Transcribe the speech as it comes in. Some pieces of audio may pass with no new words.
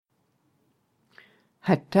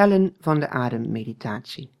Het tellen van de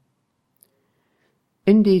ademmeditatie.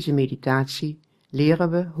 In deze meditatie leren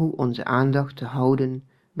we hoe onze aandacht te houden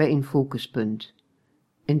bij een focuspunt,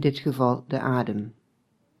 in dit geval de adem.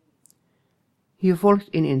 Hier volgt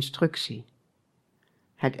een instructie.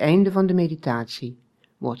 Het einde van de meditatie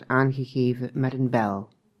wordt aangegeven met een bel.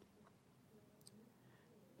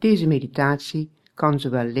 Deze meditatie kan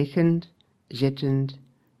zowel liggend, zittend,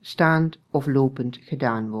 staand of lopend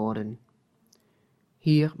gedaan worden.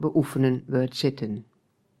 Hier beoefenen we het zitten.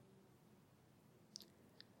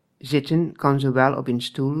 Zitten kan zowel op een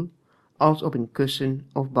stoel als op een kussen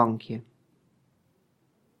of bankje.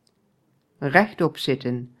 Rechtop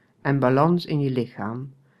zitten en balans in je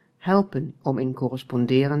lichaam helpen om een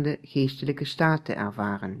corresponderende geestelijke staat te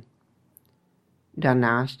ervaren.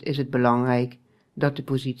 Daarnaast is het belangrijk dat de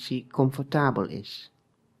positie comfortabel is.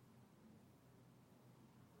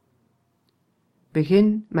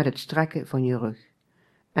 Begin met het strekken van je rug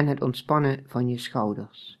en het ontspannen van je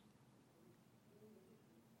schouders.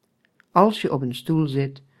 Als je op een stoel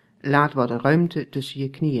zit, laat wat ruimte tussen je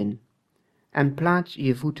knieën en plaats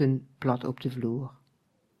je voeten plat op de vloer.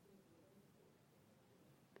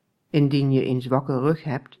 Indien je een zwakke rug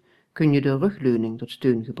hebt, kun je de rugleuning tot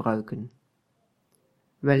steun gebruiken.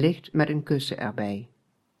 Wellicht met een kussen erbij.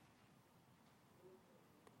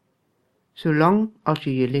 Zolang als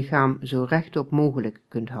je je lichaam zo rechtop mogelijk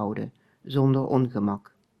kunt houden, zonder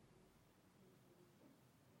ongemak.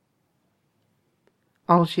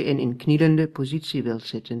 Als je in een knielende positie wilt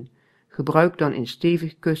zitten, gebruik dan een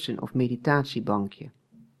stevig kussen of meditatiebankje.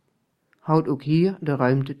 Houd ook hier de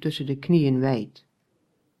ruimte tussen de knieën wijd.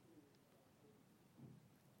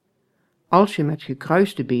 Als je met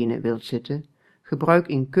gekruiste benen wilt zitten, gebruik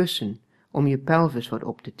een kussen om je pelvis wat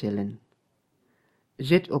op te tillen.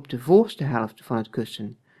 Zit op de voorste helft van het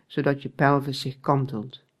kussen, zodat je pelvis zich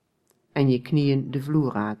kantelt en je knieën de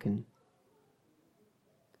vloer raken.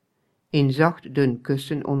 Een zacht dun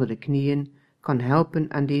kussen onder de knieën kan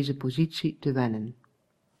helpen aan deze positie te wennen.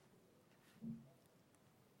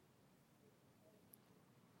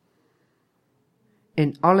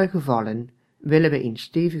 In alle gevallen willen we een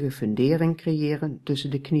stevige fundering creëren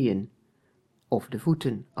tussen de knieën, of de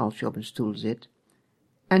voeten als je op een stoel zit,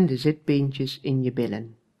 en de zitbeentjes in je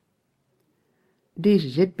billen. Deze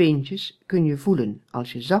zitbeentjes kun je voelen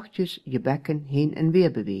als je zachtjes je bekken heen en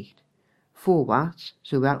weer beweegt, voorwaarts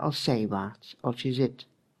zowel als zijwaarts als je zit.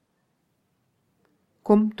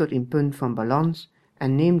 Kom tot een punt van balans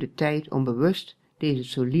en neem de tijd om bewust deze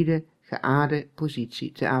solide, geaarde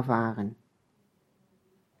positie te ervaren.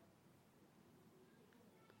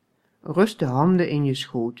 Rust de handen in je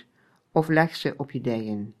schoot of leg ze op je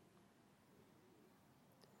dijen.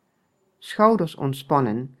 Schouders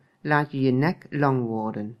ontspannen, laat je je nek lang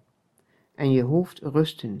worden en je hoofd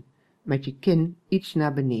rusten met je kin iets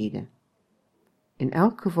naar beneden. In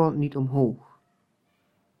elk geval niet omhoog.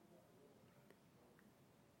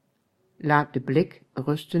 Laat de blik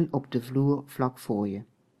rusten op de vloer vlak voor je.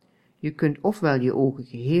 Je kunt ofwel je ogen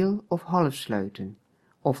geheel of half sluiten,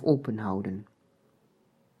 of open houden.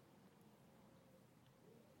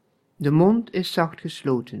 De mond is zacht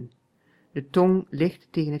gesloten, de tong licht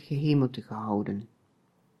tegen het gehemelte gehouden.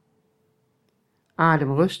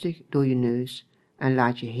 Adem rustig door je neus en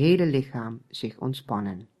laat je hele lichaam zich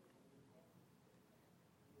ontspannen.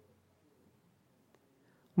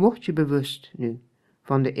 Word je bewust nu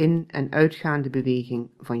van de in- en uitgaande beweging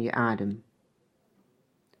van je adem.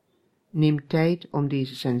 Neem tijd om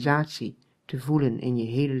deze sensatie te voelen in je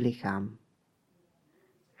hele lichaam.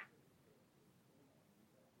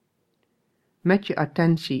 Met je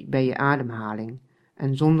attentie bij je ademhaling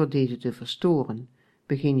en zonder deze te verstoren,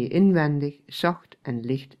 begin je inwendig zacht en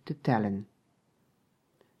licht te tellen,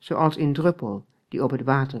 zoals een druppel die op het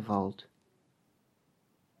water valt.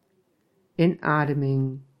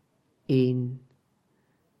 Inademing 1,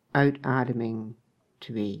 uitademing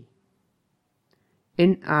 2,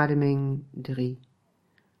 inademing 3,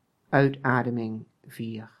 uitademing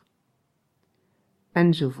 4,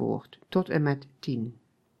 enzovoort tot en met 10,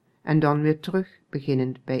 en dan weer terug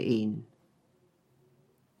beginnend bij 1.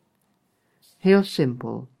 Heel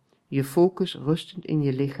simpel, je focus rustend in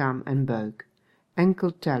je lichaam en buik,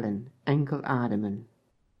 enkel tellen, enkel ademen.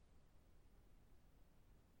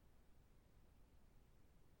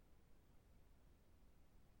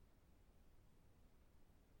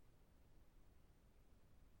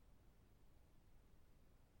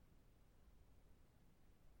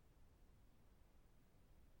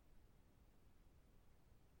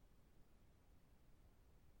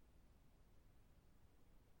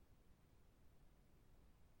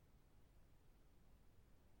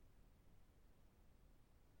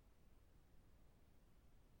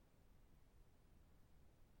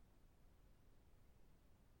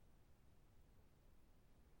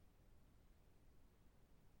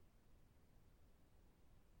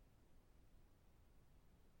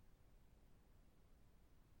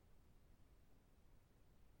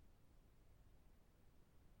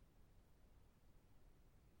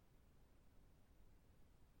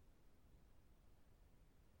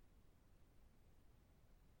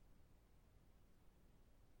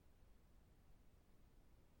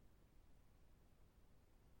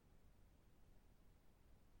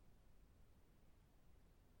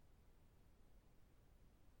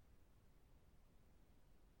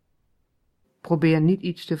 Probeer niet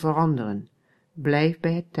iets te veranderen. Blijf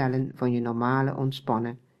bij het tellen van je normale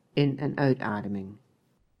ontspannen in- en uitademing.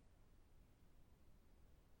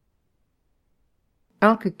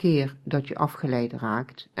 Elke keer dat je afgeleid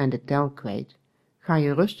raakt en de tel kwijt, ga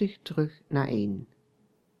je rustig terug naar 1.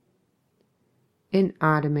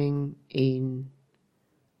 Inademing 1,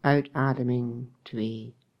 uitademing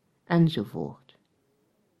 2, enzovoort.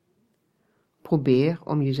 Probeer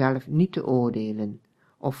om jezelf niet te oordelen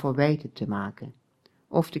of verwijten te maken,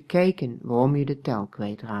 of te kijken waarom je de tel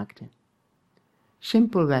kwijtraakte.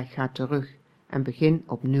 Simpelweg ga terug en begin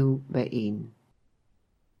opnieuw bij 1.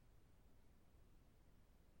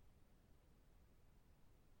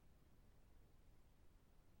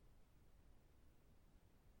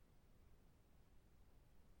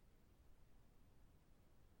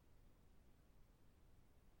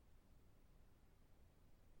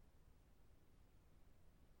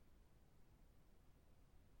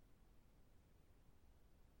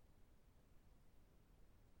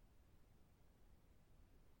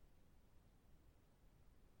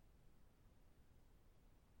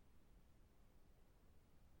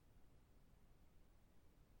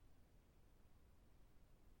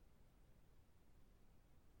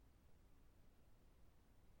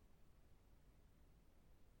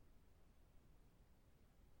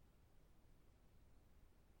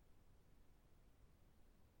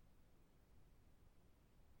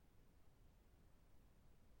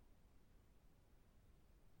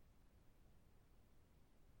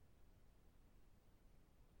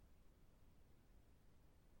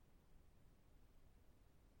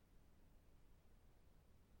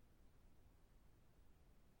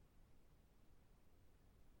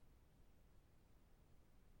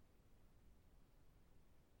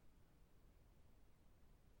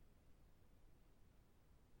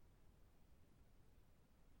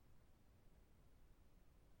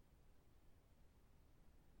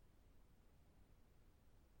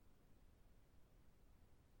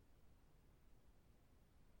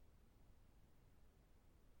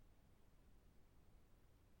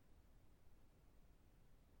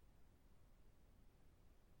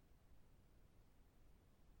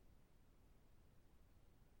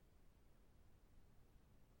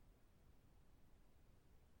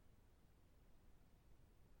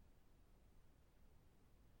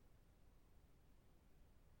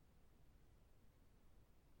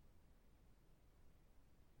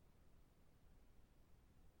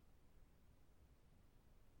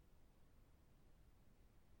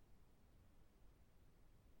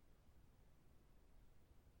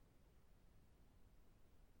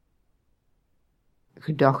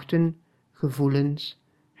 Gedachten, gevoelens,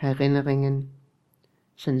 herinneringen,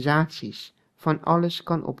 sensaties, van alles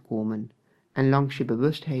kan opkomen en langs je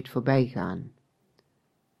bewustheid voorbij gaan.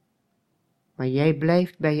 Maar jij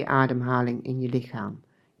blijft bij je ademhaling in je lichaam.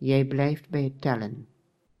 Jij blijft bij het tellen.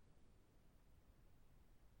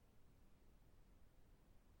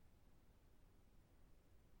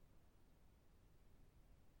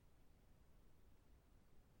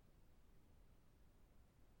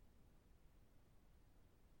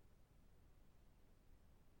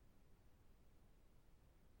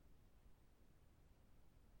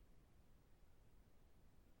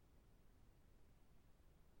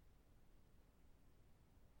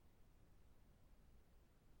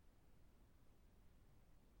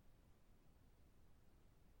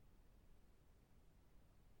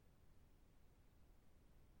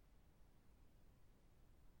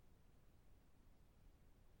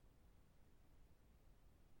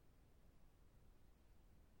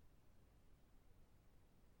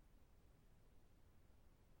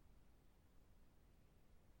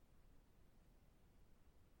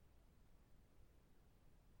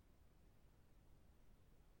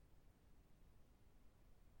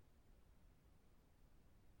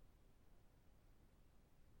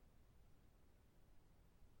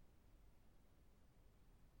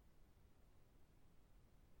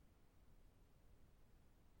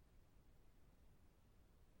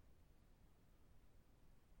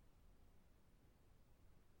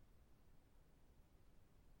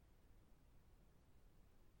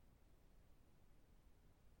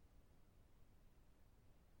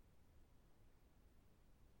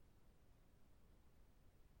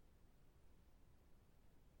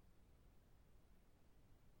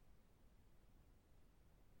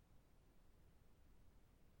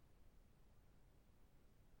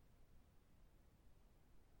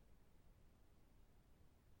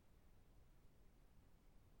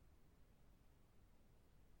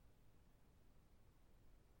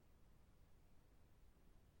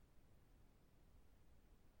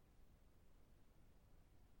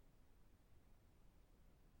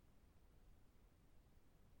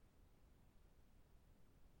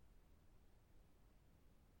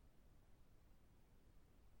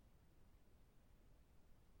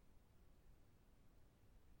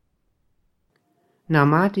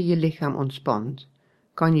 Naarmate je lichaam ontspant,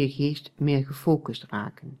 kan je geest meer gefocust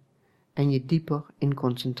raken en je dieper in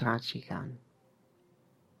concentratie gaan.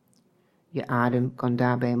 Je adem kan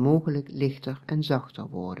daarbij mogelijk lichter en zachter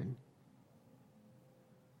worden.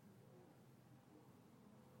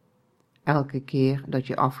 Elke keer dat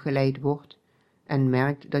je afgeleid wordt en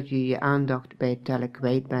merkt dat je je aandacht bij het tellen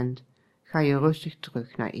kwijt bent, ga je rustig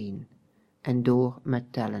terug naar 1 en door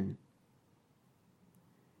met tellen.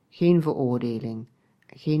 Geen veroordeling,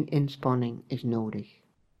 geen inspanning is nodig.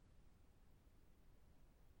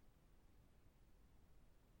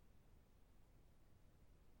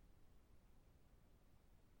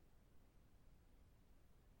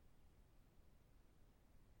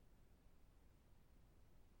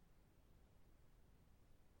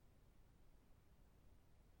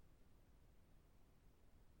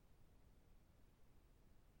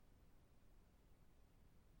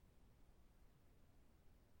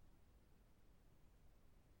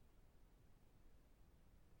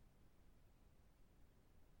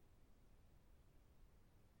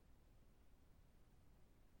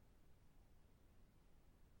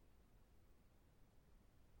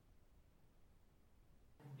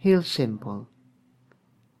 Heel simpel.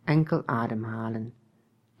 Enkel ademhalen,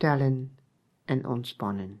 tellen en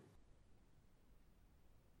ontspannen.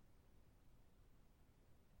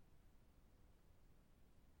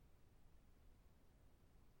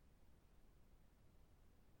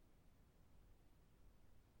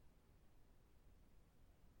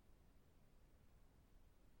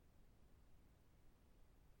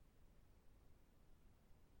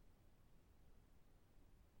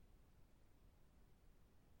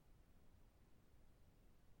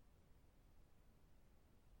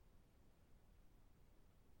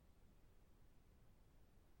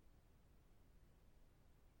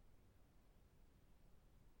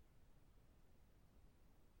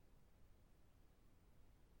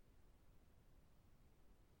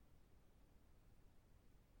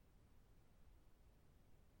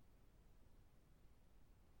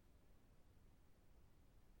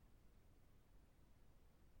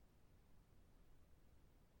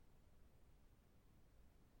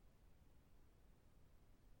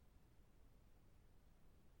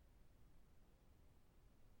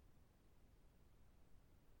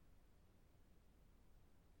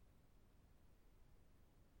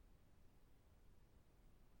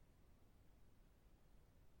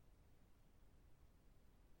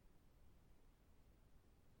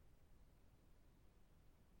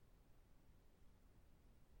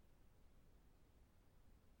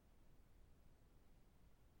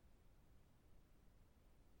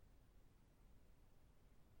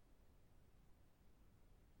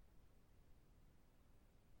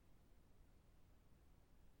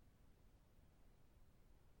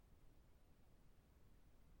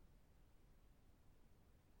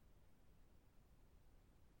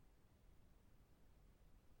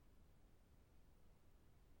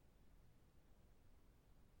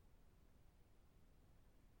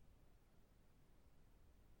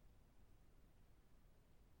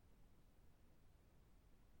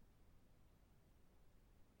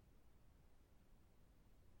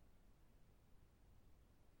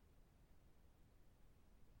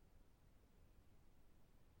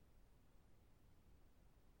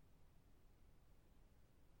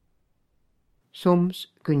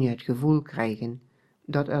 Soms kun je het gevoel krijgen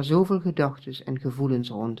dat er zoveel gedachten en gevoelens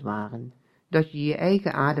rond waren, dat je je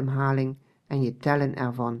eigen ademhaling en je tellen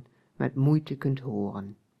ervan met moeite kunt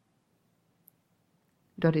horen.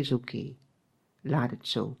 Dat is oké. Laat het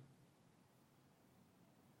zo.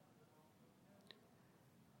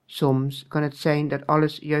 Soms kan het zijn dat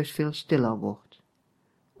alles juist veel stiller wordt.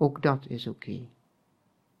 Ook dat is oké.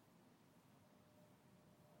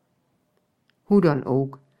 Hoe dan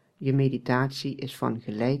ook, je meditatie is van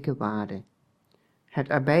gelijke waarde. Het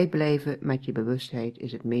erbij blijven met je bewustheid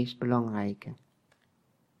is het meest belangrijke.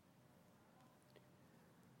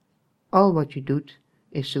 Al wat je doet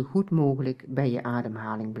is zo goed mogelijk bij je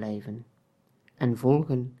ademhaling blijven en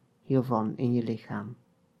volgen hiervan in je lichaam.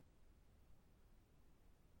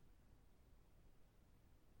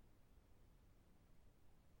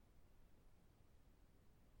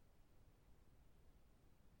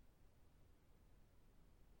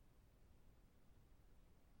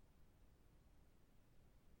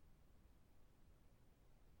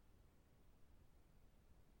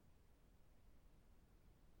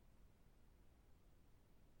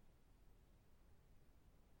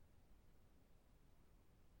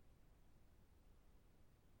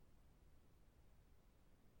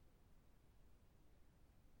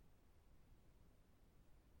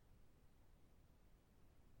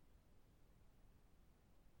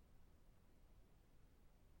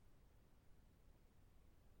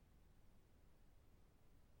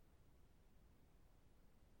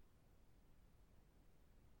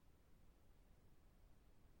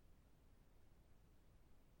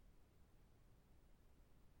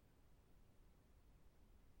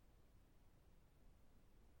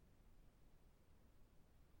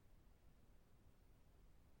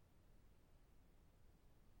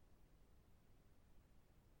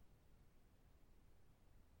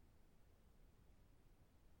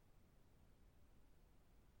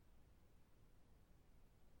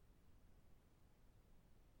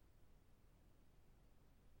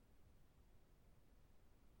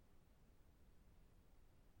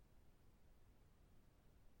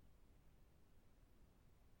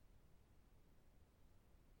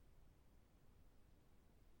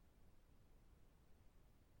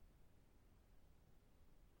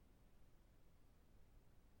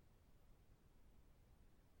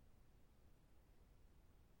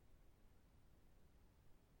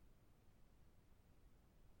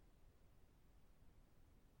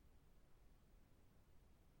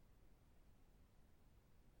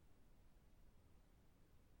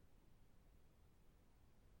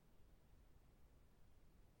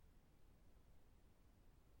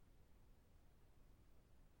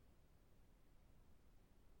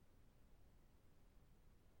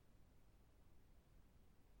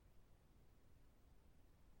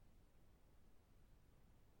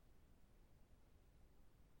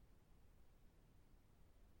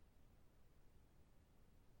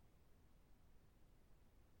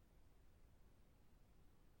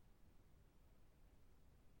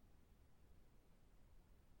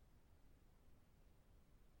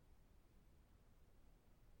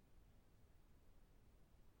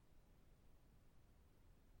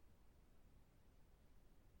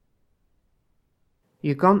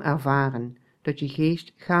 Je kan ervaren dat je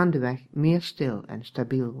geest gaandeweg meer stil en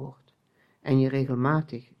stabiel wordt en je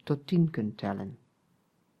regelmatig tot 10 kunt tellen.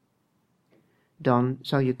 Dan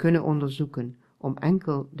zou je kunnen onderzoeken om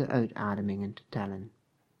enkel de uitademingen te tellen.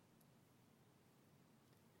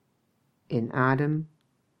 Inadem,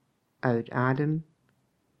 uitadem,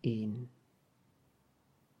 1.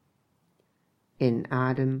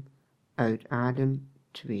 Inadem, uitadem,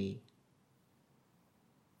 2.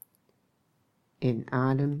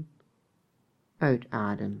 Inadem,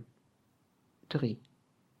 uitadem, 3.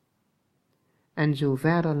 En zo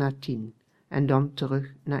verder naar 10 en dan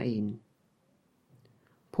terug naar 1.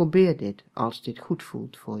 Probeer dit als dit goed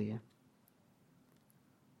voelt voor je.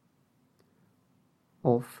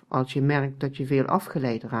 Of als je merkt dat je veel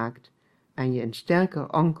afgeleid raakt en je een sterker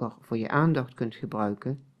anker voor je aandacht kunt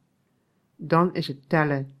gebruiken, dan is het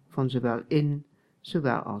tellen van zowel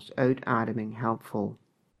zowel als uitademing helpvol.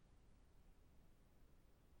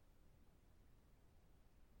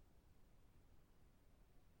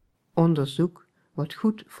 Onderzoek wat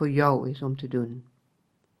goed voor jou is om te doen.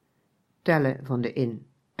 Tellen van de in-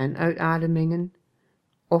 en uitademingen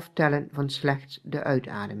of tellen van slechts de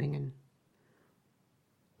uitademingen.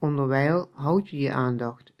 Onderwijl houd je je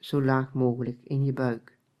aandacht zo laag mogelijk in je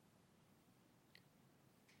buik.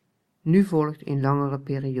 Nu volgt een langere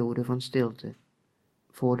periode van stilte,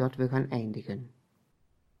 voordat we gaan eindigen.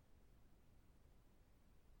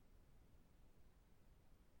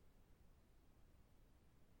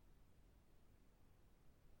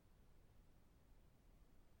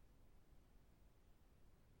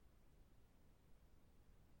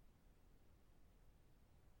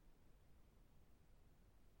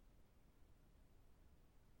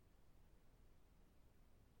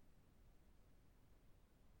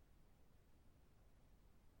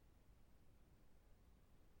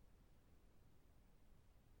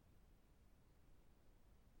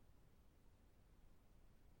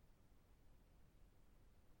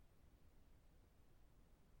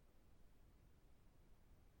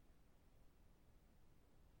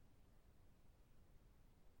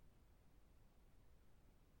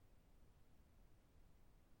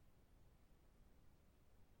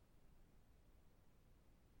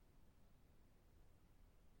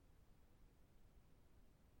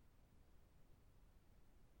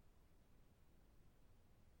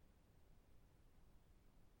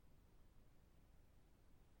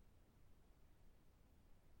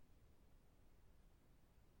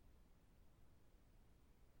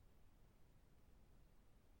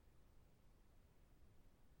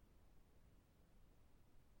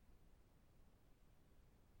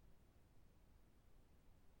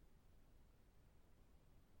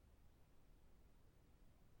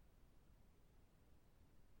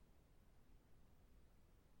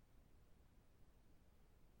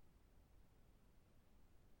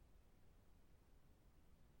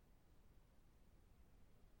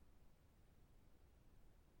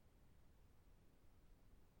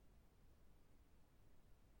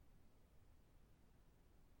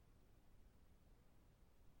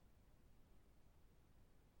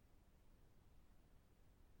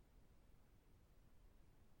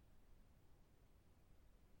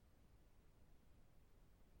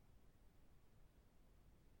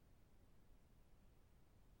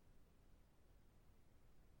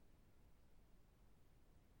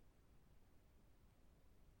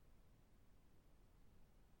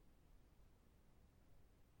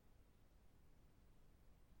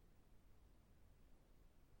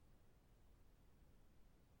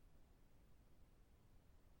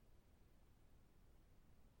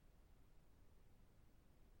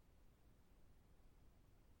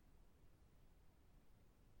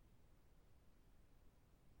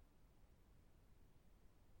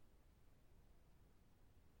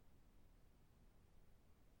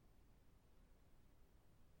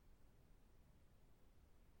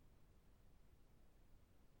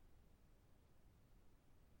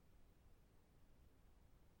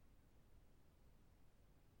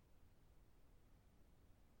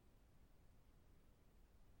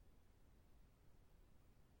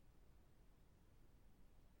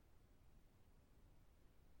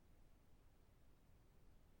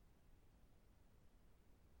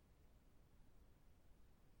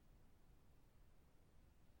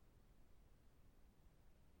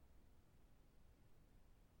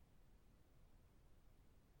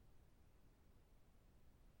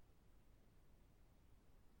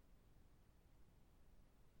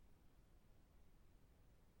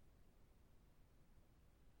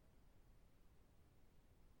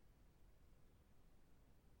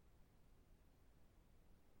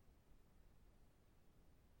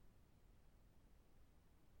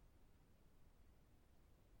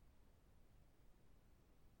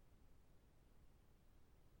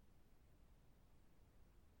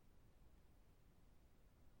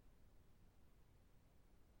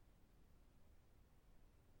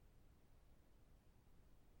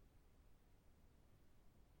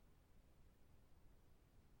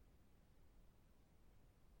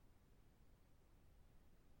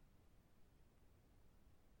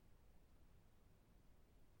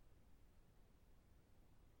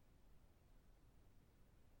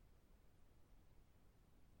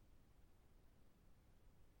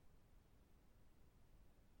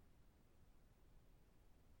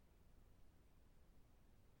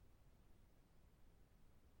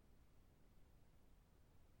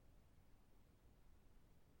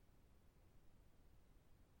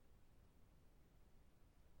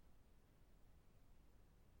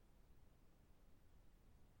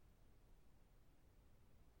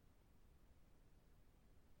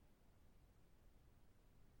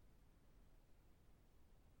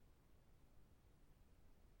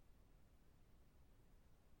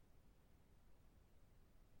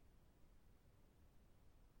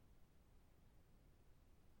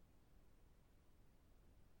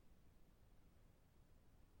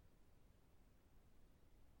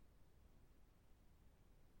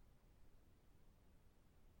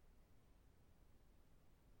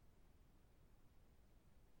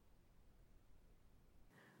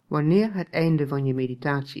 Wanneer het einde van je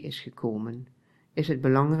meditatie is gekomen, is het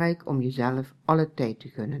belangrijk om jezelf alle tijd te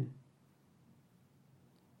gunnen.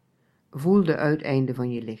 Voel de uiteinden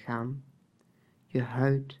van je lichaam, je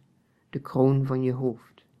huid, de kroon van je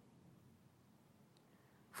hoofd.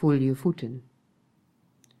 Voel je voeten.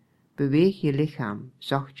 Beweeg je lichaam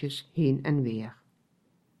zachtjes heen en weer.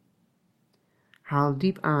 Haal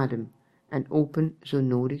diep adem en open zo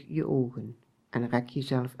nodig je ogen en rek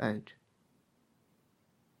jezelf uit.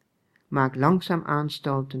 Maak langzaam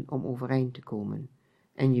aanstalten om overeind te komen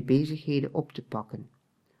en je bezigheden op te pakken,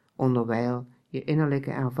 onderwijl je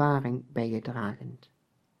innerlijke ervaring bij je dragend.